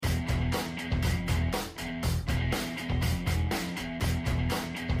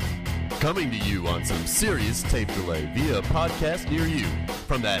Coming to you on some serious tape delay via a podcast near you.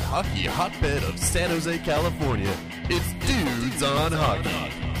 From that hockey hotbed of San Jose, California, it's Dudes on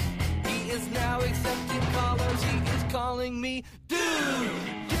Hockey. He is now accepting callers. He is calling me dude.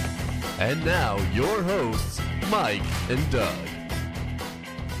 And now, your hosts, Mike and Doug.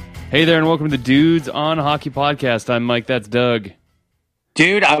 Hey there, and welcome to the Dudes on Hockey podcast. I'm Mike, that's Doug.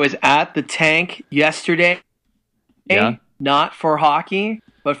 Dude, I was at the tank yesterday. Yeah? Not for hockey,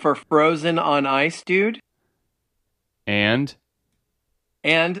 but for Frozen on Ice, dude. And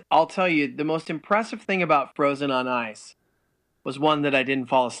I'll tell you, the most impressive thing about Frozen on Ice was one that I didn't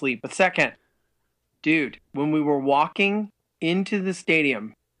fall asleep. But second, dude, when we were walking into the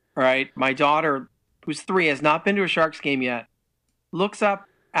stadium, right, my daughter, who's 3, has not been to a Sharks game yet, looks up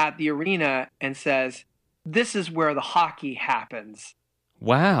at the arena and says, "This is where the hockey happens."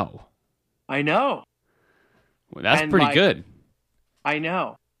 wow. I know. Well, that's And pretty good. I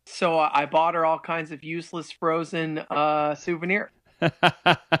know. So I bought her all kinds of useless Frozen souvenir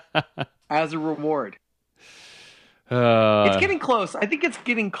as a reward. It's getting close. I think it's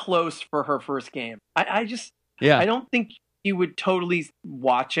getting close for her first game. I don't think you would totally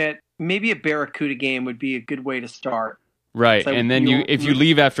watch it. Maybe a Barracuda game would be a good way to start. Right, So and then if you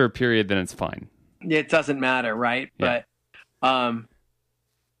leave after a period, then it's fine. It doesn't matter, right? Yeah. But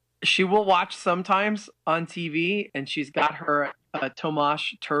she will watch sometimes on TV, and she's got her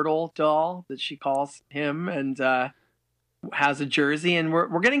Tomash turtle doll that she calls him, and has a jersey. And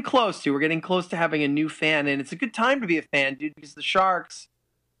we're getting close to having a new fan, and it's a good time to be a fan, dude, because the Sharks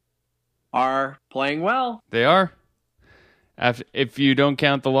are playing well. They are. If you don't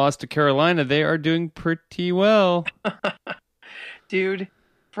count the loss to Carolina, they are doing pretty well. Dude,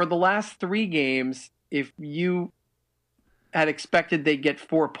 for the last 3 games, if you had expected they'd get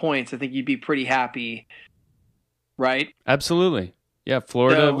 4 points, I think you'd be pretty happy, right? Absolutely. Yeah,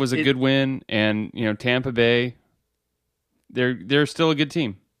 Florida So was a good win, and Tampa Bay, they're still a good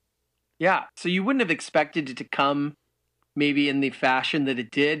team. Yeah, so you wouldn't have expected it to come maybe in the fashion that it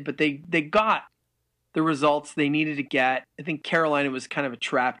did, but they got the results they needed to get. I think Carolina was kind of a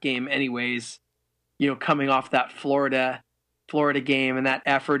trap game anyways, coming off that Florida game and that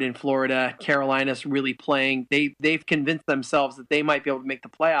effort in Florida. Carolina's really playing. They've convinced themselves that they might be able to make the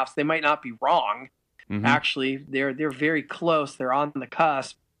playoffs. They might not be wrong. Mm-hmm. Actually, they're very close. They're on the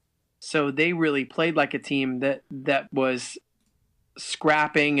cusp. So they really played like a team that was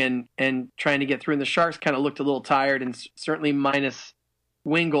scrapping and trying to get through. And the Sharks kind of looked a little tired, and certainly minus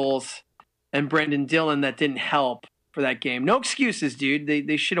Wingles and Brendan Dillon, that didn't help for that game. No excuses, dude.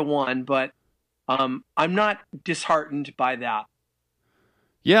 They should have won, but I'm not disheartened by that.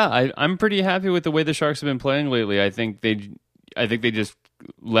 Yeah, I'm pretty happy with the way the Sharks have been playing lately. I think they just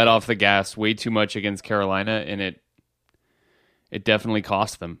let off the gas way too much against Carolina, and it definitely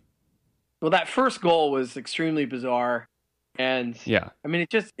cost them. Well, that first goal was extremely bizarre, and yeah, I mean,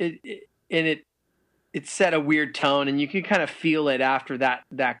 it set a weird tone, and you could kind of feel it after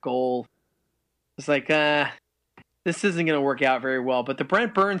that goal. It's like, this isn't going to work out very well. But the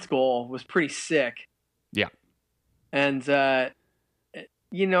Brent Burns goal was pretty sick. Yeah. And,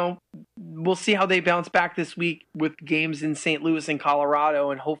 we'll see how they bounce back this week with games in St. Louis and Colorado.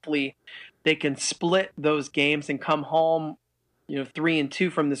 And hopefully they can split those games and come home,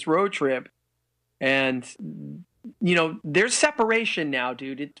 3-2 from this road trip. And, there's separation now,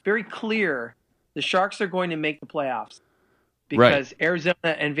 dude. It's very clear the Sharks are going to make the playoffs. Because right. Arizona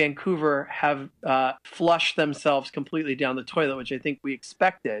and Vancouver have flushed themselves completely down the toilet, which I think we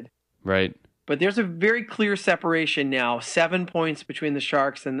expected. Right. But there's a very clear separation now. 7 points between the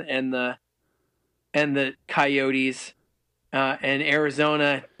Sharks and the Coyotes. And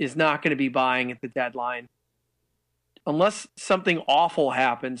Arizona is not going to be buying at the deadline. Unless something awful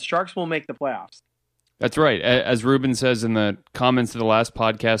happens, Sharks will make the playoffs. That's right. As Ruben says in the comments of the last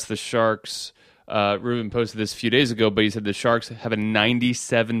podcast, the Sharks... Ruben posted this a few days ago, but he said the Sharks have a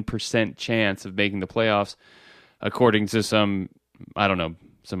 97% chance of making the playoffs, according to some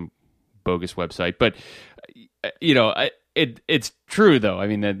bogus website. But, it's true, though. I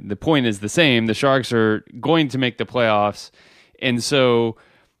mean, the point is the same. The Sharks are going to make the playoffs. And so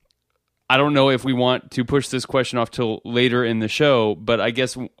I don't know if we want to push this question off till later in the show, but I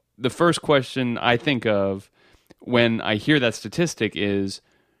guess the first question I think of when I hear that statistic is,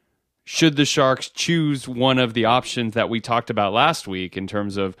 should the Sharks choose one of the options that we talked about last week in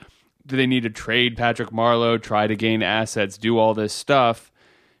terms of, do they need to trade Patrick Marleau, try to gain assets, do all this stuff?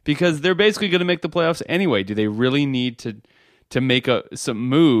 Because they're basically going to make the playoffs anyway. Do they really need to make some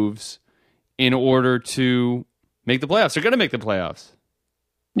moves in order to make the playoffs? They're going to make the playoffs.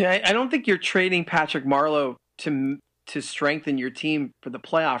 Yeah, I don't think you're trading Patrick Marleau to to strengthen your team for the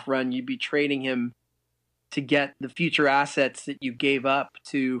playoff run, you'd be trading him to get the future assets that you gave up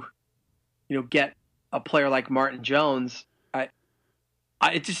to, get a player like Martin Jones.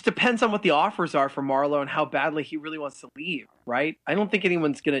 It just depends on what the offers are for Marleau and how badly he really wants to leave, right? I don't think you're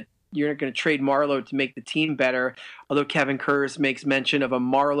not going to trade Marleau to make the team better, although Kevin Kurz makes mention of a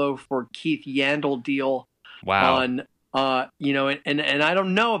Marleau for Keith Yandle deal. Wow. On, and I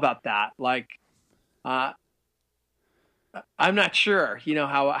don't know about that. Like, I'm not sure,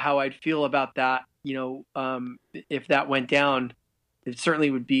 how I'd feel about that. If that went down, it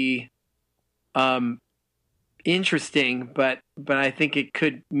certainly would be interesting, but I think it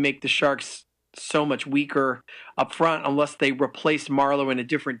could make the Sharks so much weaker up front unless they replace Marleau in a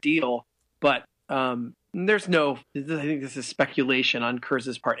different deal. But I think this is speculation on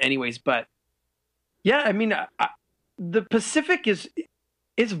Kurz's part anyways. But yeah, I mean, the Pacific is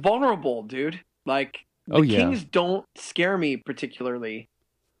vulnerable, dude. Like, the Kings don't scare me particularly.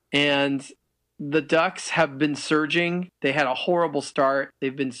 And the Ducks have been surging. They had a horrible start.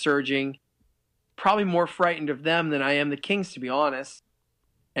 They've been surging. Probably more frightened of them than I am the Kings, to be honest.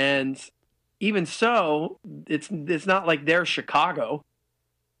 And even so, it's not like they're Chicago.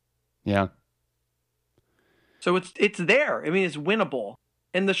 Yeah. So it's there. I mean, it's winnable.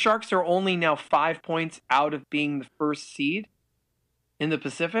 And the Sharks are only now 5 points out of being the first seed in the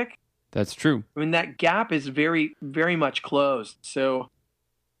Pacific. That's true. I mean, that gap is very, very much closed. So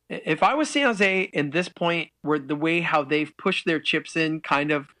if I was San Jose in this point, where the way how they've pushed their chips in,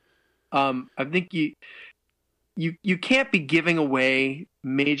 kind of, I think you can't be giving away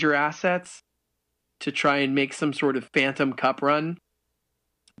major assets to try and make some sort of phantom cup run.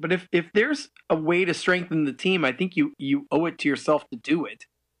 But if there's a way to strengthen the team, I think you owe it to yourself to do it,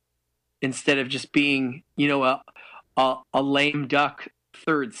 instead of just being, a lame duck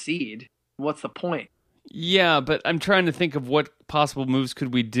third seed. What's the point? Yeah, but I'm trying to think of what possible moves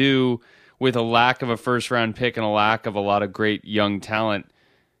could we do with a lack of a first-round pick and a lack of a lot of great young talent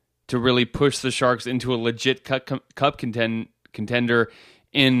to really push the Sharks into a legit cup contender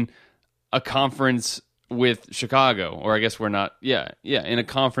in a conference with Chicago. Or I guess we're not, in a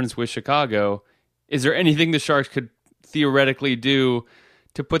conference with Chicago. Is there anything the Sharks could theoretically do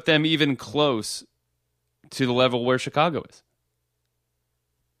to put them even close to the level where Chicago is?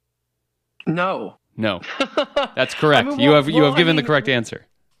 No. That's correct. I mean, you have given the correct answer.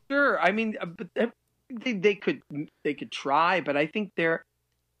 Sure. I mean, but they could try, but I think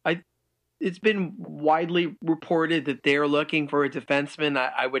it's been widely reported that they're looking for a defenseman.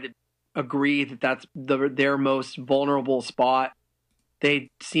 I would agree that that's their most vulnerable spot. They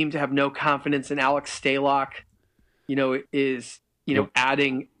seem to have no confidence in Alex Stalock.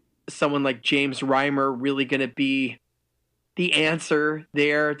 Adding someone like James Reimer really going to be the answer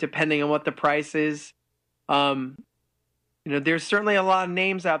there, depending on what the price is. There's certainly a lot of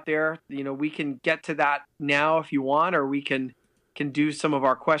names out there. We can get to that now if you want, or we can do some of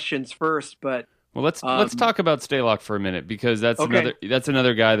our questions first. But let's talk about Stalock for a minute, because that's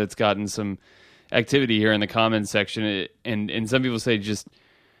another guy that's gotten some activity here in the comments section, and some people say James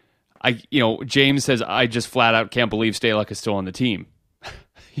says, I just flat out can't believe Stalock is still on the team.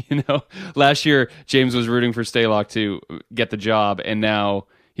 Last year James was rooting for Stalock to get the job, and now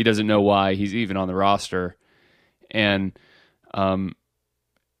he doesn't know why he's even on the roster. And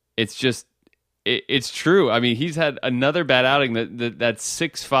it's true. I mean, he's had another bad outing. That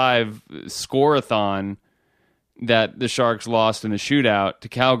 6-5 score-a-thon that the Sharks lost in the shootout to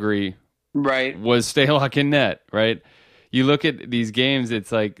Calgary, right, was Stalock in net, right? You look at these games,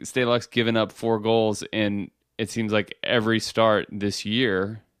 it's like Stalock's given up 4 goals, and it seems like every start this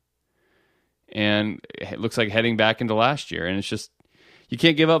year, and it looks like heading back into last year. And it's just, you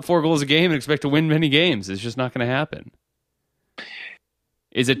can't give up 4 goals a game and expect to win many games. It's just not going to happen.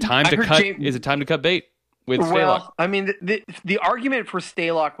 Is it time to cut? Is it time to cut bait with Stalock? Well, I mean, the argument for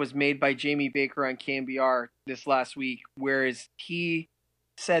Stalock was made by Jamie Baker on KNBR this last week, whereas he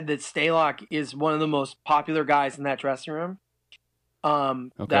said that Stalock is one of the most popular guys in that dressing room.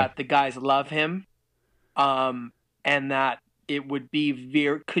 That the guys love him, and that it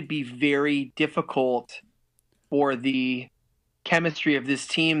could be very difficult for the chemistry of this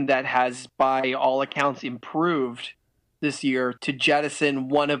team that has, by all accounts, improved this year, to jettison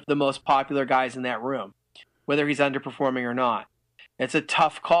one of the most popular guys in that room, whether he's underperforming or not. It's a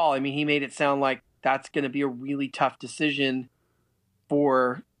tough call. I mean, he made it sound like that's going to be a really tough decision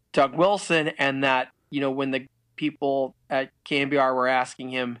for Doug Wilson, and that, when the people at KNBR were asking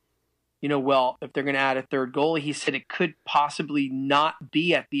him, if they're going to add a third goalie, he said it could possibly not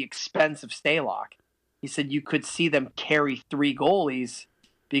be at the expense of Stalock. He said you could see them carry 3 goalies,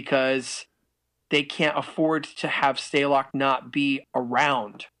 because they can't afford to have Stalock not be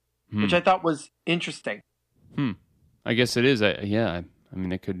around, which I thought was interesting. I guess it is. I mean,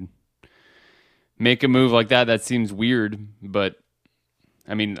 they could make a move like that. That seems weird, but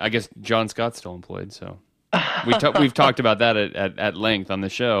I mean, I guess John Scott's still employed, so we've talked about that at length on the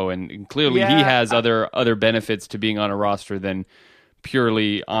show, and clearly he has other benefits to being on a roster than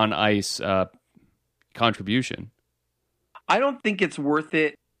purely on ice contribution. I don't think it's worth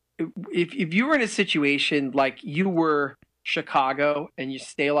it. If you were in a situation like you were Chicago and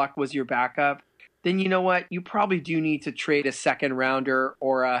Stalock was your backup, then you know what? You probably do need to trade a second rounder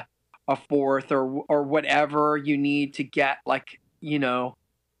or a fourth or whatever you need to get, like, you know,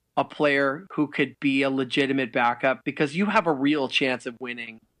 a player who could be a legitimate backup, because you have a real chance of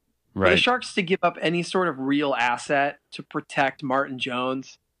winning. Right. For the Sharks to give up any sort of real asset to protect Martin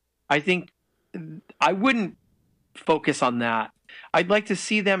Jones, I think I wouldn't focus on that. I'd like to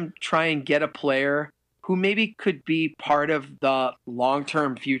see them try and get a player who maybe could be part of the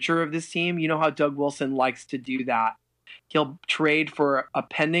long-term future of this team. You know how Doug Wilson likes to do that. He'll trade for a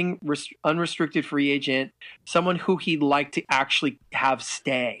pending unrestricted free agent, someone who he'd like to actually have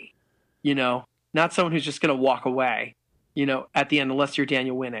stay, you know, not someone who's just going to walk away, you know, at the end, unless you're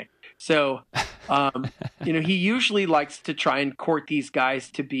Daniel Winnick. So, you know, he usually likes to try and court these guys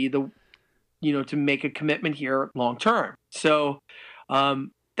to be to make a commitment here long-term. So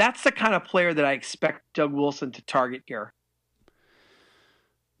that's the kind of player that I expect Doug Wilson to target here.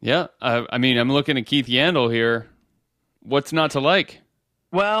 Yeah. I mean, I'm looking at Keith Yandle here. What's not to like?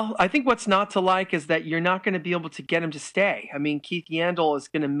 Well, I think what's not to like is that you're not going to be able to get him to stay. I mean, Keith Yandle is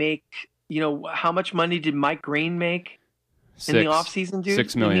going to make, you know, how much money did Mike Green make in the offseason, dude?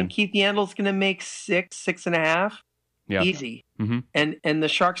 $6 million. I mean, Keith Yandle's going to make 6.5. Yeah. Easy. Mm-hmm. And the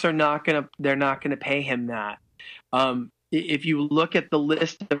Sharks are not going to pay him that. If you look at the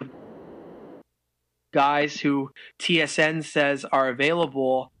list of guys who TSN says are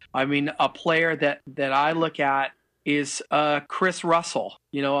available, I mean, a player that I look at is Chris Russell.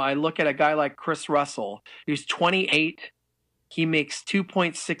 You know, I look at a guy like Chris Russell, who's 28. He makes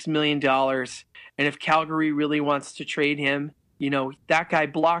 $2.6 million. And if Calgary really wants to trade him, you know, that guy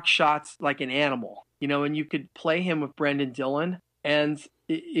blocks shots like an animal, you know, and you could play him with Brendan Dillon, and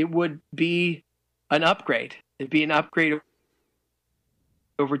it would be an upgrade. It'd be an upgrade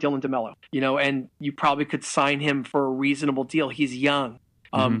over Dylan DeMello, you know, and you probably could sign him for a reasonable deal. He's young.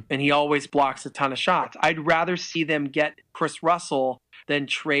 And he always blocks a ton of shots. I'd rather see them get Chris Russell than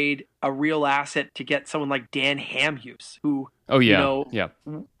trade a real asset to get someone like Dan Hamhuis, who, you know,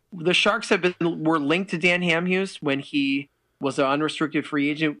 the Sharks were linked to Dan Hamhuis when he was an unrestricted free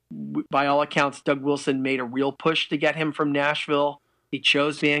agent. By all accounts, Doug Wilson made a real push to get him from Nashville. He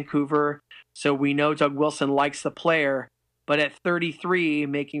chose Vancouver. So we know Doug Wilson likes the player, but at 33,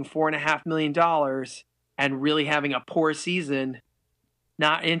 making $4.5 million and really having a poor season,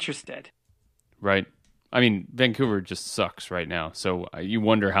 not interested. Right. I mean, Vancouver just sucks right now. So you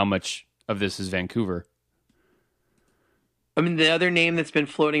wonder how much of this is Vancouver. I mean, the other name that's been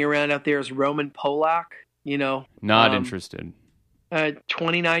floating around out there is Roman Polak, you know. Not interested.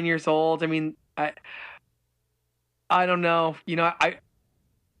 29 years old. I mean, I don't know. You know,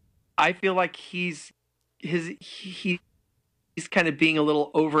 I feel like he's kind of being a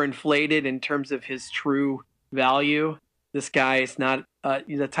little overinflated in terms of his true value. This guy is not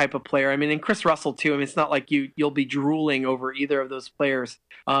the type of player. I mean, and Chris Russell too. I mean, it's not like you'll be drooling over either of those players.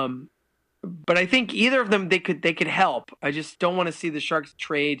 But I think either of them they could help. I just don't want to see the Sharks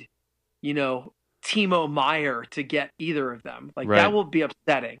trade, you know, Timo Meier to get either of them. Like that will be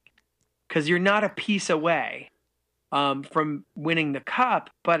upsetting because you're not a piece away from winning the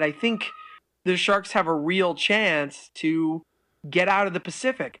cup. But I think the Sharks have a real chance to get out of the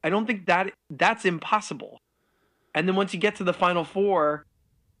Pacific. I don't think that's impossible. And then once you get to the Final Four,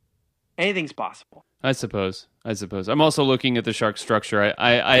 anything's possible. I suppose. I'm also looking at the Sharks structure.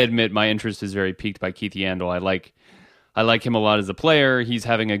 I admit my interest is very piqued by Keith Yandle. I like him a lot as a player. He's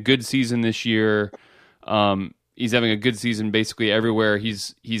having a good season this year. He's having a good season basically everywhere.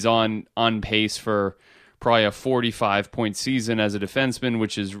 He's on pace for probably a 45-point season as a defenseman,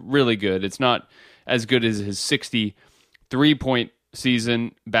 which is really good. It's not as good as his 63-point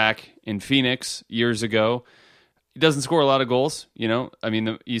season back in Phoenix years ago. He doesn't score a lot of goals, you know. I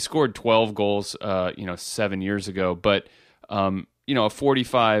mean, he scored 12 goals, 7 years ago. But, a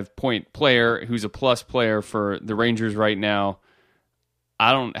 45-point player who's a plus player for the Rangers right now,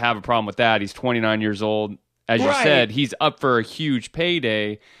 I don't have a problem with that. He's 29 years old. As you said, he's up for a huge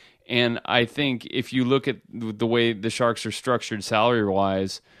payday. And I think if you look at the way the Sharks are structured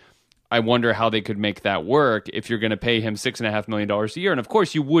salary-wise, I wonder how they could make that work if you're going to pay him $6.5 million a year. And, of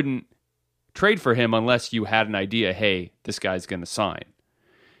course, you wouldn't trade for him unless you had an idea, hey, this guy's going to sign.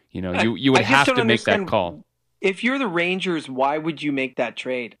 You know, you would I just have don't to make that understand call. If you're the Rangers, why would you make that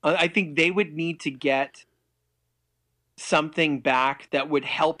trade? I think they would need to get something back that would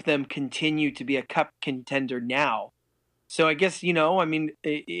help them continue to be a cup contender now. So I guess, you know, I mean,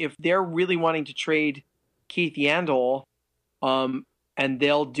 if they're really wanting to trade Keith Yandle, and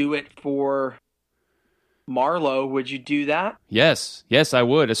they'll do it for Marlowe, would you do that? Yes, I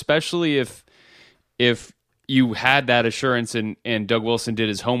would, especially if you had that assurance and Doug Wilson did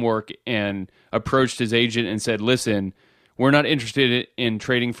his homework and approached his agent and said, listen, we're not interested in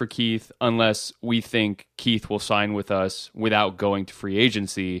trading for Keith unless we think Keith will sign with us without going to free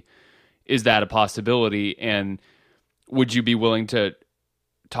agency. Is that a possibility? And would you be willing to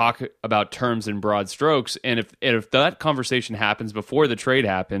talk about terms in broad strokes? And if that conversation happens before the trade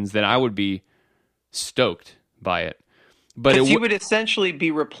happens, then I would be stoked by it. But you would essentially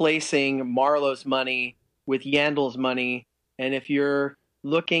be replacing Marlowe's money with Yandle's money. And if you're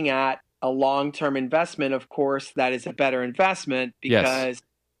looking at a long-term investment, of course, that is a better investment because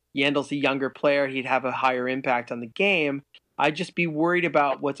Yandle's a younger player. He'd have a higher impact on the game. I'd just be worried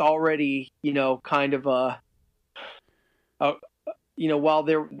about what's already, you know, kind of you know, while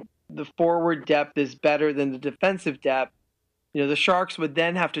the forward depth is better than the defensive depth, you know, the Sharks would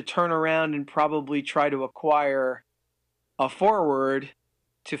then have to turn around and probably try to acquire a forward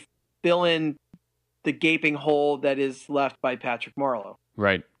to fill in the gaping hole that is left by Patrick Marleau.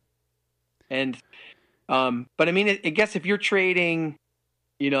 Right. And, but I mean, I guess if you're trading,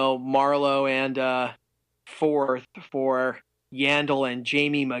 you know, Marleau and fourth for Yandle and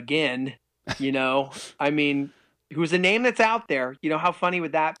Jamie McGinn, you know, I mean, who's a name that's out there, you know, how funny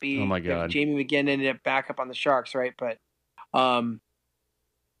would that be? Oh my God. If Jamie McGinn ended up back up on the Sharks, right? But,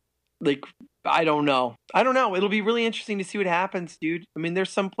 like, I don't know. It'll be really interesting to see what happens, dude. I mean, there's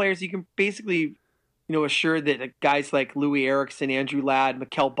some players you can basically, you know, assure that guys like Louis Eriksson, Andrew Ladd,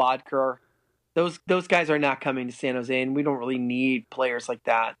 Mikkel Bodker, those guys are not coming to San Jose, and we don't really need players like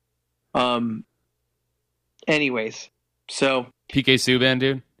that. Anyways, so PK Subban,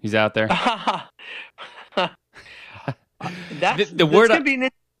 dude, he's out there. the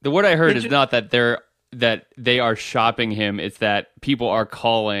word I heard is not that they are shopping him. It's that people are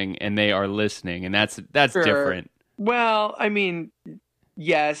calling and they are listening, and that's Sure. different. Well, I mean,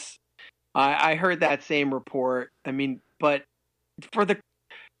 yes, I heard that same report. I mean, but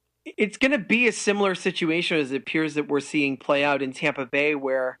it's going to be a similar situation as it appears that we're seeing play out in Tampa Bay,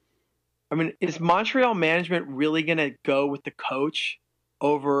 where, I mean, is Montreal management really going to go with the coach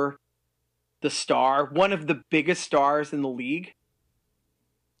over the star, one of the biggest stars in the league?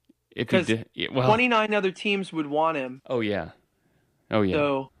 Because 29 other teams would want him. Oh yeah.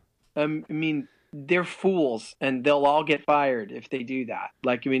 So, I mean, they're fools, and they'll all get fired if they do that.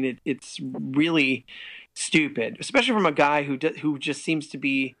 Like, I mean, it's really stupid, especially from a guy who just seems to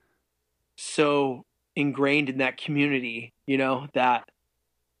be so ingrained in that community. You know that.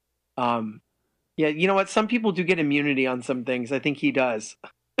 Yeah, you know what? Some people do get immunity on some things. I think he does.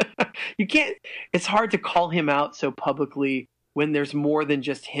 You can't. It's hard to call him out so publicly when there's more than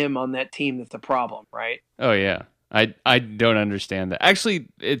just him on that team that's a problem, right? Oh yeah. I don't understand that. Actually,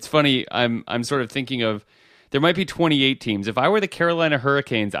 it's funny. I'm sort of thinking of there might be 28 teams. If I were the Carolina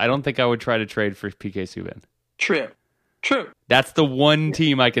Hurricanes, I don't think I would try to trade for PK Subban. True. That's the one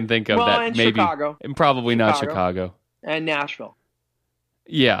team I can think of Well, that and maybe Chicago. and probably not Chicago. And Nashville.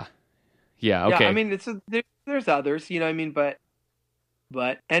 Yeah. Okay. Yeah, I mean, there's others, you know what I mean, but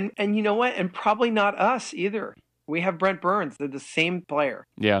and you know what? And probably not us either. We have Brent Burns. They're the same player.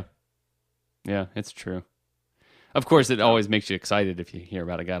 Yeah, it's true. Of course, it always makes you excited if you hear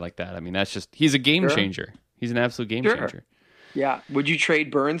about a guy like that. I mean, that's just, he's a game changer. He's an absolute game changer. Yeah. Would you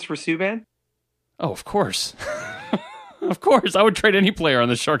trade Burns for Subban? Oh, of course. Of course. I would trade any player on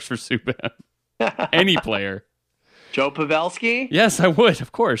the Sharks for Subban. Any player. Joe Pavelski? Yes, I would,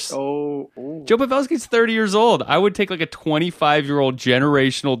 of course. Oh. Joe Pavelski's 30 years old. I would take like a 25-year-old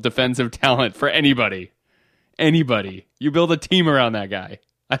generational defensive talent for anybody. Anybody. You build a team around that guy.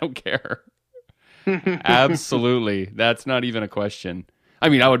 I don't care. Absolutely. That's not even a question. I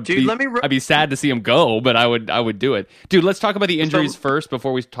mean, I'd be sad to see him go, but I would do it. Dude, let's talk about the injuries first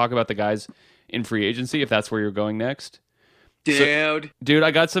before we talk about the guys in free agency, if that's where you're going next. Dude, I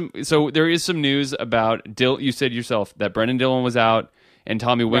got some. So there is some news about you said yourself that Brendan Dillon was out and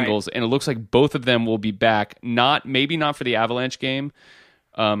Tommy Wingels, and it looks like both of them will be back. Maybe not for the Avalanche game,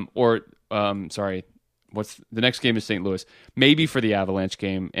 sorry. What's the next game is St. Louis? Maybe for the Avalanche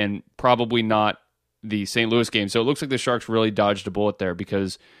game, and probably not the St. Louis game. So it looks like the Sharks really dodged a bullet there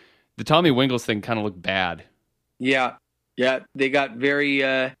because the Tommy Wingels thing kind of looked bad. Yeah. They got very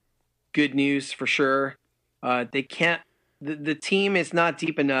good news for sure. They can't. The team is not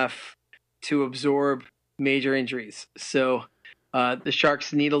deep enough to absorb major injuries. So the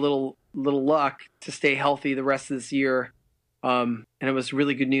Sharks need a little luck to stay healthy the rest of this year. And it was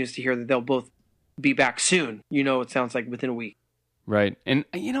really good news to hear that they'll both be back soon. It sounds like within a week. Right. And,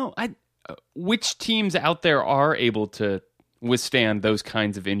 which teams out there are able to withstand those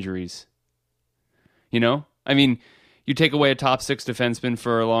kinds of injuries? I mean, you take away a top 6 defenseman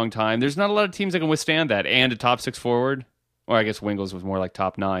for a long time. There's not a lot of teams that can withstand that, and a top 6 forward. Or I guess Wingles was more like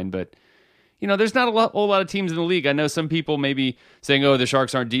top 9, but there's not a whole lot of teams in the league. I know some people may be saying, "Oh, the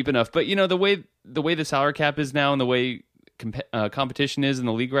Sharks aren't deep enough," but the way the salary cap is now and the way competition is in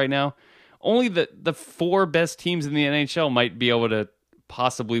the league right now, only the 4 best teams in the NHL might be able to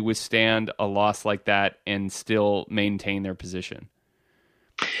possibly withstand a loss like that and still maintain their position.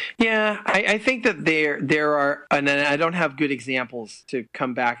 Yeah, I think that there are, and I don't have good examples to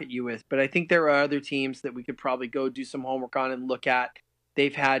come back at you with, but I think there are other teams that we could probably go do some homework on and look at.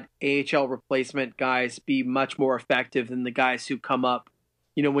 They've had AHL replacement guys be much more effective than the guys who come up.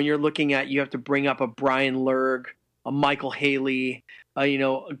 When you're looking at, you have to bring up a Brian Lerg, a Michael Haley,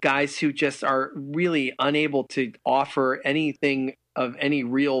 guys who just are really unable to offer anything of any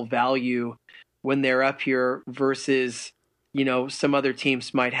real value when they're up here versus some other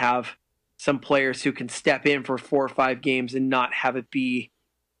teams might have some players who can step in for 4 or 5 games and not have it be,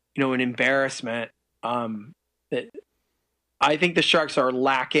 an embarrassment. I think the Sharks are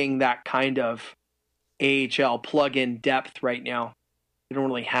lacking that kind of AHL plug-in depth right now. They don't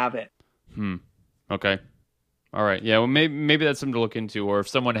really have it. Okay. All right. Yeah. Well, maybe that's something to look into. Or if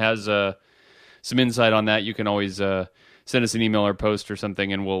someone has some insight on that, you can always send us an email or post or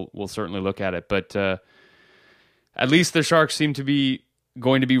something, and we'll certainly look at it. But at least the Sharks seem to be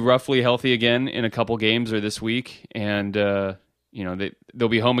going to be roughly healthy again in a couple games or this week, and they'll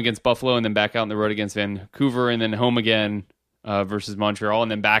be home against Buffalo and then back out on the road against Vancouver and then home again versus Montreal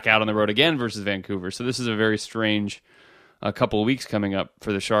and then back out on the road again versus Vancouver. So this is a very strange couple of weeks coming up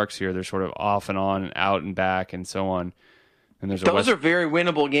for the Sharks here. They're sort of off and on and out and back and so on. And those are very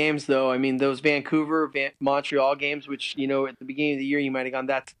winnable games, though. I mean, those Vancouver, Montreal games, which, at the beginning of the year you might have gone,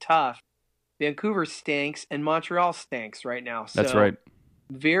 that's tough. Vancouver stinks and Montreal stinks right now. So that's right.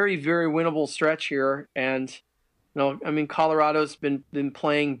 Very, very winnable stretch here. And, Colorado's been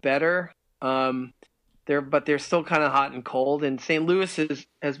playing better. But they're still kind of hot and cold. And St. Louis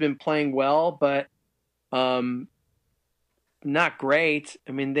has been playing well, but not great.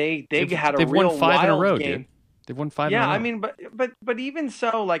 I mean, they've had a real won 5 in a row, game. Dude. They've won 5 in a row. Yeah, I mean, but even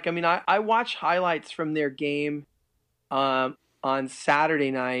so, I watched highlights from their game on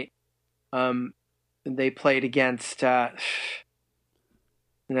Saturday night. They played against I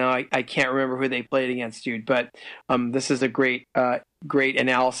can't remember who they played against, dude, but this is a great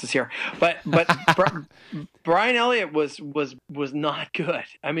analysis here. But Brian Elliott was not good.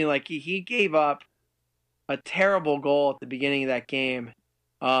 I mean, he gave up a terrible goal at the beginning of that game.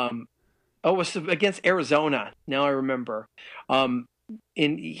 It was against Arizona. Now I remember. Arizona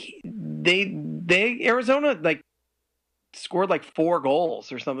scored 4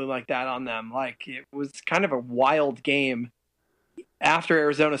 goals or something like that on them. It was kind of a wild game. After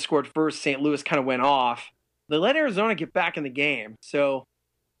Arizona scored first, St. Louis kind of went off. They let Arizona get back in the game. So,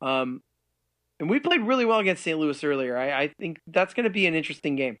 and we played really well against St. Louis earlier. I think that's going to be an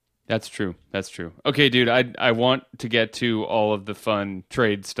interesting game. That's true. Okay, dude, I want to get to all of the fun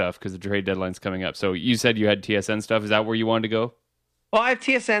trade stuff because the trade deadline's coming up. So you said you had TSN stuff. Is that where you wanted to go? Well, I have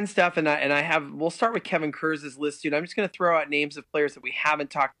TSN stuff, and I have. We'll start with Kevin Kurz's list, dude. I'm just going to throw out names of players that we haven't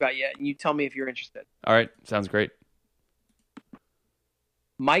talked about yet, and you tell me if you're interested. All right, sounds great.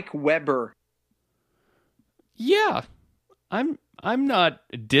 Mike Weber. Yeah, I'm not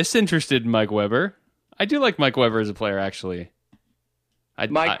disinterested in Mike Weber. I do like Mike Weber as a player, actually.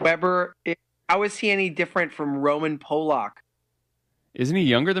 Weber. How is he any different from Roman Polak? Isn't he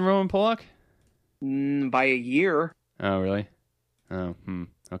younger than Roman Polak? By a year. Oh, really? Oh,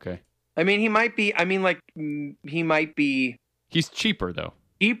 okay. I mean, he might be. He might be. He's cheaper though.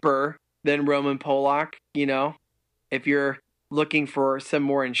 Cheaper than Roman Polak. If you're looking for some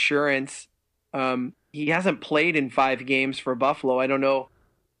more insurance, he hasn't played in 5 games for Buffalo. I don't know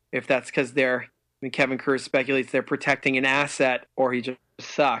if that's because Kevin Kurz speculates they're protecting an asset or he just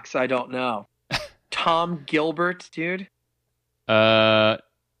sucks. I don't know. Tom Gilbert, dude. Not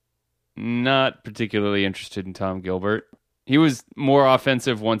particularly interested in Tom Gilbert. He was more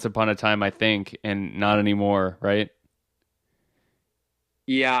offensive once upon a time, I think, and not anymore, right?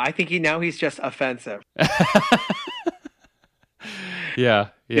 Yeah, I think he's just offensive. Yeah.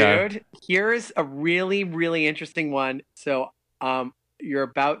 Dude, here's a really, really interesting one. So, you're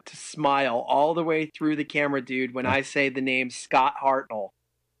about to smile all the way through the camera, dude, when I say the name Scott Hartnell.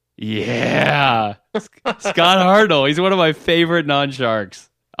 Yeah. Scott Hartnell. He's one of my favorite non-Sharks.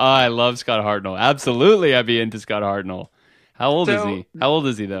 Oh, I love Scott Hartnell. Absolutely, I'd be into Scott Hartnell. How old is he? How old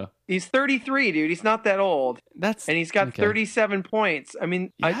is he, though? He's 33, dude. He's not that old. And he's got 37 points. I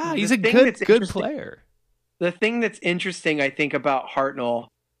mean, yeah, he's a good player. The thing that's interesting, I think, about Hartnell,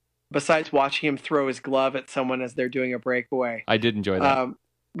 besides watching him throw his glove at someone as they're doing a breakaway. I did enjoy that.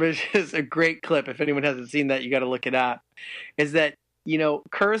 Which is a great clip. If anyone hasn't seen that, you got to look it up. Is that,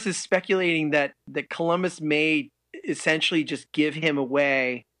 Kurz is speculating that Columbus may essentially just give him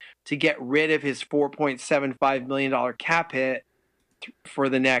away to get rid of his $4.75 million cap hit for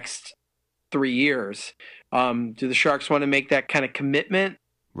the next 3 years. Do the Sharks want to make that kind of commitment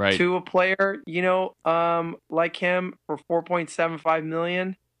to a player, like him for $4.75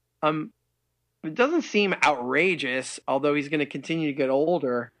 million? It doesn't seem outrageous, although he's going to continue to get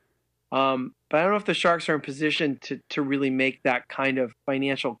older. But I don't know if the Sharks are in position to really make that kind of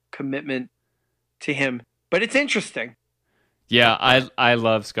financial commitment to him. But it's interesting. Yeah, I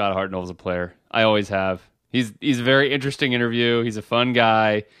love Scott Hartnell as a player. I always have. He's a very interesting interview. He's a fun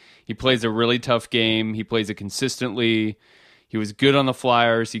guy. He plays a really tough game. He plays it consistently. He was good on the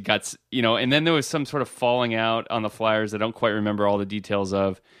Flyers. He got, and then there was some sort of falling out on the Flyers I don't quite remember all the details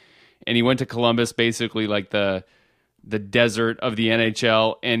of. And he went to Columbus, basically like the desert of the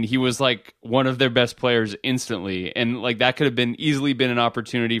NHL, and he was like one of their best players instantly. And like that could have easily been an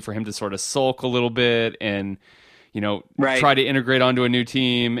opportunity for him to sort of sulk a little bit and try to integrate onto a new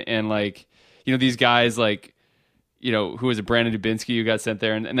team. And like, these guys like, who was it, Brandon Dubinsky who got sent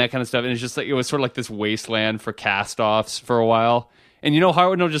there and that kind of stuff. And it's just like, it was sort of like this wasteland for cast-offs for a while. And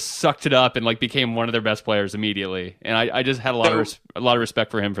Hartnell just sucked it up and like became one of their best players immediately. And I just had a lot of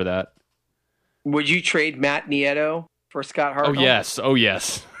respect for him for that. Would you trade Matt Nieto for Scott Hartnell? Oh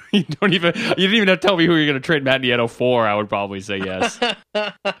yes. You didn't even have to tell me who you're going to trade Matt Nieto for. I would probably say yes.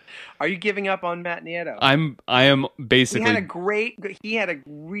 Are you giving up on Matt Nieto? I am basically. He had a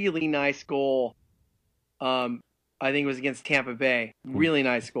really nice goal. I think it was against Tampa Bay. Really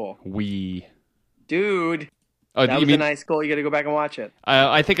nice goal. Dude. Oh, that was a nice goal. You got to go back and watch it.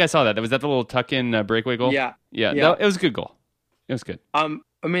 I think I saw that. Was that the little tuck-in breakaway goal? Yeah. It was a good goal. It was good. I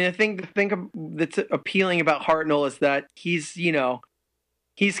mean, I think the thing that's appealing about Hartnell is that he's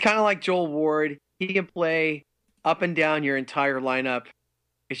kind of like Joel Ward. He can play up and down your entire lineup.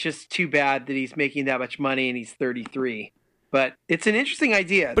 It's just too bad that he's making that much money and he's 33. But it's an interesting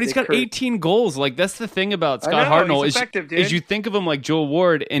idea. But he's got 18 goals. Like that's the thing about Scott Hartnell is you think of him like Joel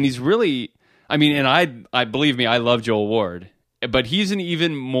Ward, and he's really. I mean, and I believe me, I love Joel Ward, but he's an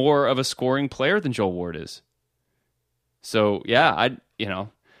even more of a scoring player than Joel Ward is. So yeah,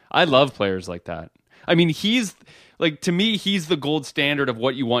 I love players like that. I mean, he's like, to me, he's the gold standard of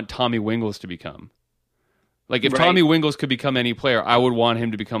what you want Tommy Wingels to become. Like if Tommy Wingels could become any player, I would want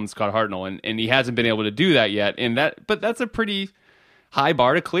him to become Scott Hartnell, and he hasn't been able to do that yet. But that's a pretty high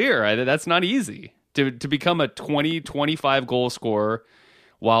bar to clear. That's not easy to become a 20, 25 goal scorer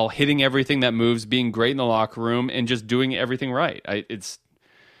while hitting everything that moves, being great in the locker room, and just doing everything right. It's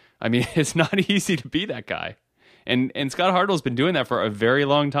not easy to be that guy. And Scott Hartnell's been doing that for a very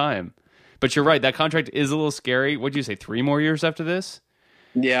long time. But you're right, that contract is a little scary. What'd you say, 3 more years after this?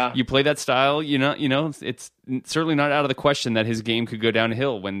 Yeah. You play that style, it's certainly not out of the question that his game could go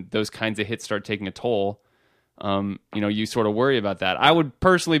downhill when those kinds of hits start taking a toll. You sort of worry about that. I would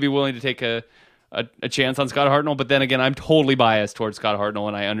personally be willing to take a chance on Scott Hartnell, but then again, I'm totally biased towards Scott Hartnell,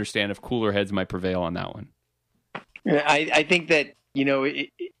 and I understand if cooler heads might prevail on that one. I think that,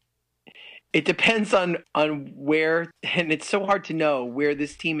 it depends on where, and it's so hard to know where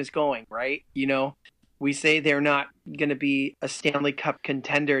this team is going, right? We say they're not going to be a Stanley Cup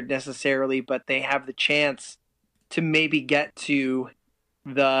contender necessarily, but they have the chance to maybe get to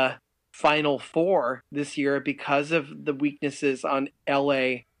the Final Four this year because of the weaknesses on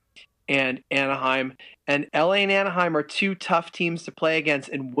LA and Anaheim. And LA and Anaheim are 2 tough teams to play against.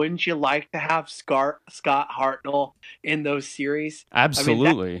 And wouldn't you like to have Scott Hartnell in those series?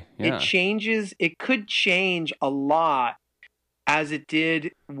 Absolutely. I mean, it could change a lot as it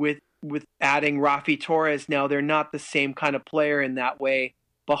did with adding Rafi Torres. Now they're not the same kind of player in that way,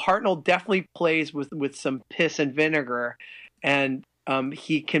 but Hartnell definitely plays with some piss and vinegar, and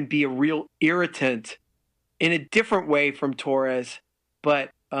he can be a real irritant in a different way from Torres.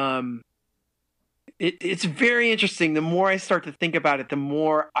 But it's very interesting. The more I start to think about it, the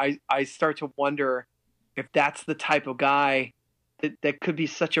more I start to wonder if that's the type of guy that could be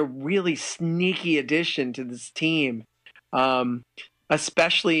such a really sneaky addition to this team.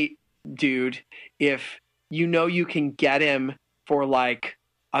 Especially, dude, if you can get him for like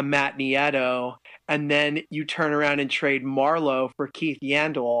a Matt Nieto, and then you turn around and trade Marlowe for Keith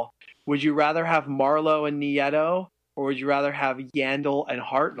Yandel, would you rather have Marlowe and Nieto, or would you rather have Yandel and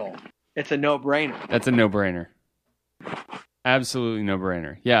Hartnell? It's a no-brainer. That's a no-brainer. Absolutely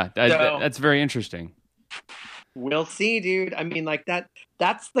no-brainer. Yeah, that's very interesting. We'll see, dude. I mean, like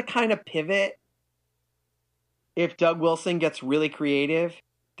that's the kind of pivot, if Doug Wilson gets really creative,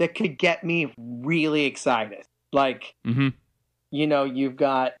 that could get me really excited. Like, you know, you've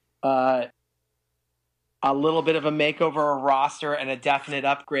got a little bit of a makeover of roster and a definite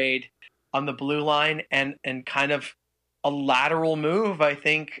upgrade on the blue line, and kind of a lateral move, I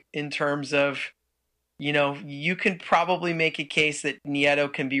think, in terms of, you know, you can probably make a case that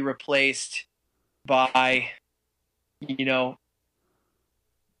Nieto can be replaced by, you know,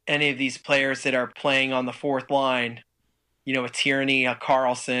 any of these players that are playing on the fourth line, you know, a Tierney, a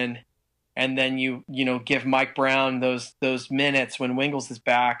Carlson, and then you know, give Mike Brown those minutes when Wingles is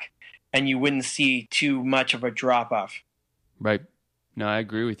back, and you wouldn't see too much of a drop off. Right. No, I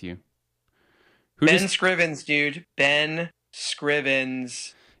agree with you. Scrivens, dude. Ben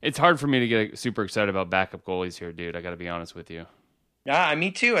Scrivens. It's hard for me to get super excited about backup goalies here, dude. I got to be honest with you. Yeah,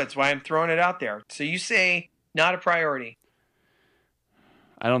 me too. That's why I'm throwing it out there. So you say not a priority.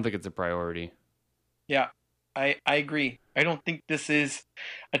 I don't think it's a priority. Yeah, I agree. I don't think this is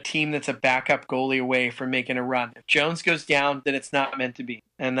a team that's a backup goalie away from making a run. If Jones goes down, then it's not meant to be.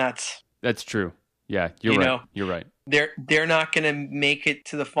 And that's true. Yeah, you're right. You're right. They're not going to make it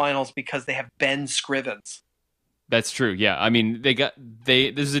to the finals because they have Ben Scrivens. That's true. Yeah, I mean, this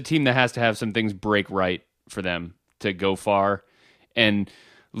is a team that has to have some things break right for them to go far, and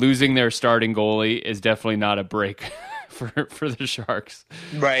losing their starting goalie is definitely not a break for the Sharks.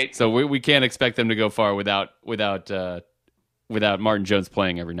 Right. So we can't expect them to go far without Martin Jones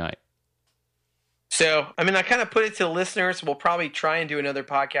playing every night. So, I mean, I kind of put it to the listeners. We'll probably try and do another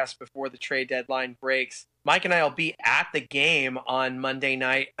podcast before the trade deadline breaks. Mike and I will be at the game on Monday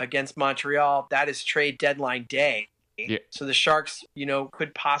night against Montreal. That is trade deadline day. Yeah. So the Sharks, you know,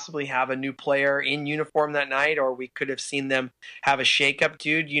 could possibly have a new player in uniform that night, or we could have seen them have a shakeup,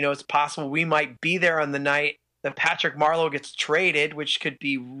 dude. You know, it's possible we might be there on the night that Patrick Marleau gets traded, which could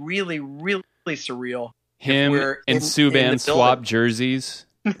be really, really surreal. Him and Subban swap jerseys.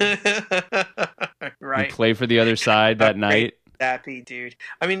 Right. And play for the other side that night. Happy, dude.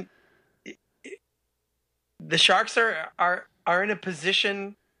 I mean, the Sharks are in a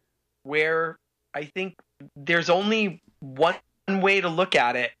position where I think there's only one way to look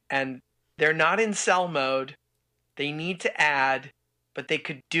at it, and they're not in sell mode. They need to add, but they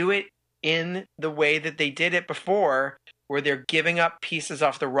could do it in the way that they did it before, where they're giving up pieces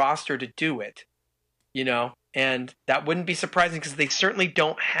off the roster to do it, you know, and that wouldn't be surprising because they certainly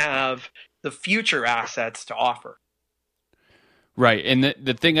don't have the future assets to offer. Right. And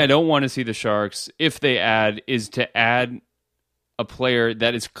the thing I don't want to see the Sharks, if they add, is to add a player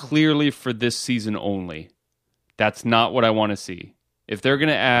that is clearly for this season only. That's not what I want to see. If they're going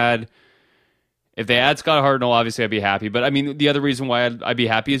to add, if they add Scott Hartnell, obviously I'd be happy. But I mean, the other reason why I'd be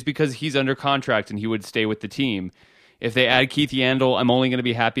happy is because he's under contract and he would stay with the team. If they add Keith Yandel, I'm only going to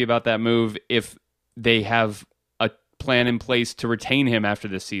be happy about that move if they have a plan in place to retain him after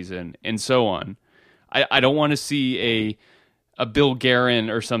this season, and so on. I don't want to see a Bill Guerin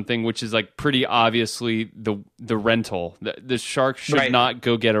or something, which is like pretty obviously the rental. The Sharks should not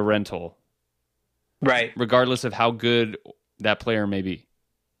go get a rental. Right. Regardless of how good that player may be.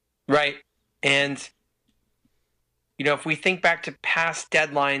 Right. And, you know, if we think back to past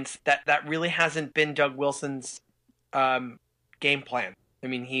deadlines, that really hasn't been Doug Wilson's game plan. I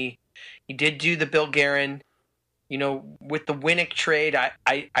mean, he did do the Bill Guerin, you know, with the Winnick trade.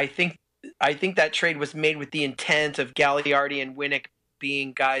 I think that trade was made with the intent of Gagliardi and Winnick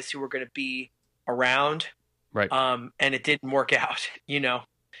being guys who were going to be around. Right. And it didn't work out, you know.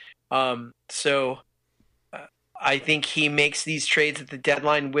 So I think he makes these trades at the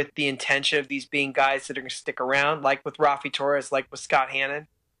deadline with the intention of these being guys that are going to stick around, like with Rafi Torres, like with Scott Hannon.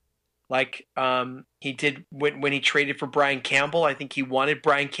 Like he did when he traded for Brian Campbell. I think he wanted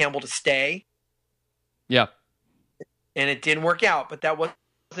Brian Campbell to stay. Yeah. And it didn't work out, but that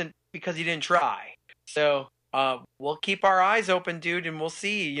wasn't because he didn't try. So we'll keep our eyes open, dude, and we'll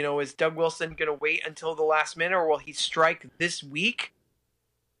see. You know, is Doug Wilson going to wait until the last minute, or will he strike this week?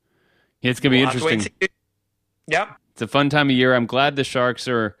 Yeah, it's going to be interesting. Yep. It's a fun time of year. I'm glad the Sharks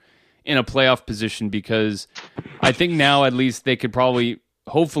are in a playoff position because I think now at least they could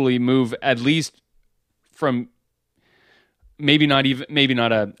hopefully move at least from maybe not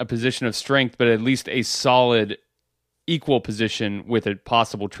a position of strength, but at least a solid equal position with a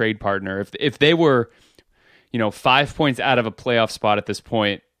possible trade partner. If they were 5 points out of a playoff spot at this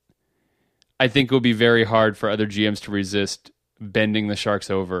point, I think it would be very hard for other GMs to resist bending the Sharks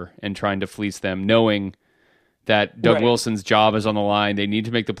over and trying to fleece them, knowing that Doug Wilson's job is on the line. They need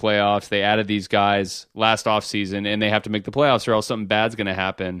to make the playoffs. They added these guys last offseason, and they have to make the playoffs or else something bad's going to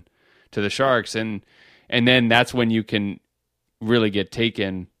happen to the Sharks. And then that's when you can really get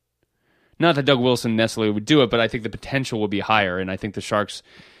taken. Not that Doug Wilson necessarily would do it, but I think the potential will be higher, and I think the Sharks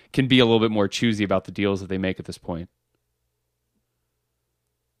can be a little bit more choosy about the deals that they make at this point.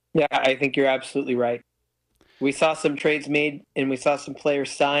 Yeah, I think you're absolutely right. We saw some trades made, and we saw some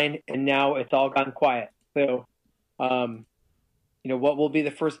players sign, and now it's all gone quiet. So, what will be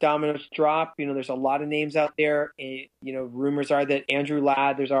the first dominoes drop? There's a lot of names out there. Rumors are that Andrew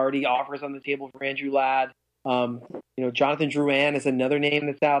Ladd, there's already offers on the table for Andrew Ladd. Jonathan Drouin is another name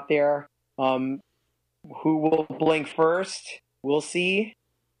that's out there. Who will blink first? We'll see.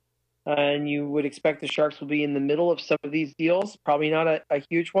 And you would expect the Sharks will be in the middle of some of these deals. Probably not a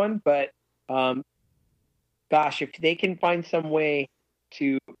huge one, but if they can find some way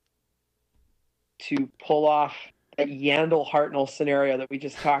to pull off that Yandel Hartnell scenario that we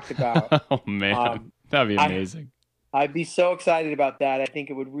just talked about. Oh man, that'd be amazing. I'd be so excited about that. I think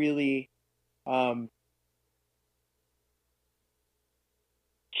it would really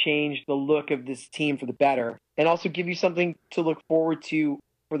change the look of this team for the better, and also give you something to look forward to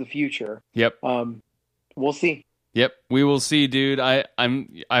for the future. Yep. We'll see. Yep, we will see, dude.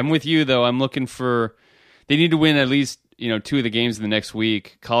 I'm with you though. I'm looking for. They need to win at least 2 of the games in the next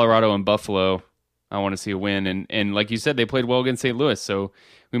week. Colorado and Buffalo. I want to see a win, and like you said, they played well against St. Louis, so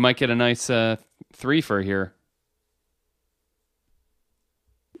we might get a nice 3 for here.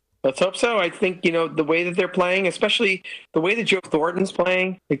 Let's hope so. I think, the way that they're playing, especially the way that Joe Thornton's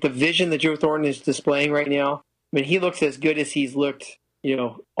playing, like the vision that Joe Thornton is displaying right now. I mean, he looks as good as he's looked,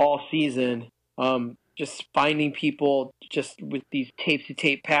 all season. Just finding people just with these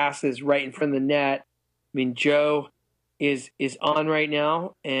tape-to-tape passes right in front of the net. I mean, Joe is on right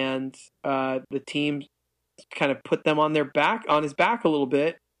now, and the team kind of put them on his back a little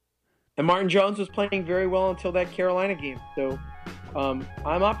bit. And Martin Jones was playing very well until that Carolina game. So I'm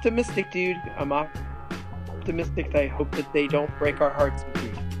optimistic, dude. I'm optimistic. I hope that they don't break our hearts this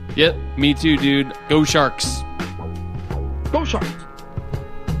week. Yep, me too, dude. Go Sharks. Go Sharks.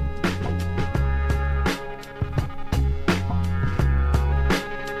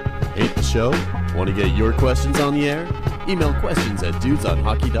 Hate the show? Want to get your questions on the air? Email questions at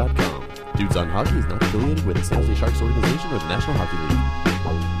dudesonhockey.com. Dudes on Hockey is not affiliated with the San Jose Sharks organization or the National Hockey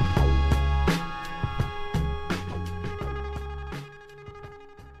League.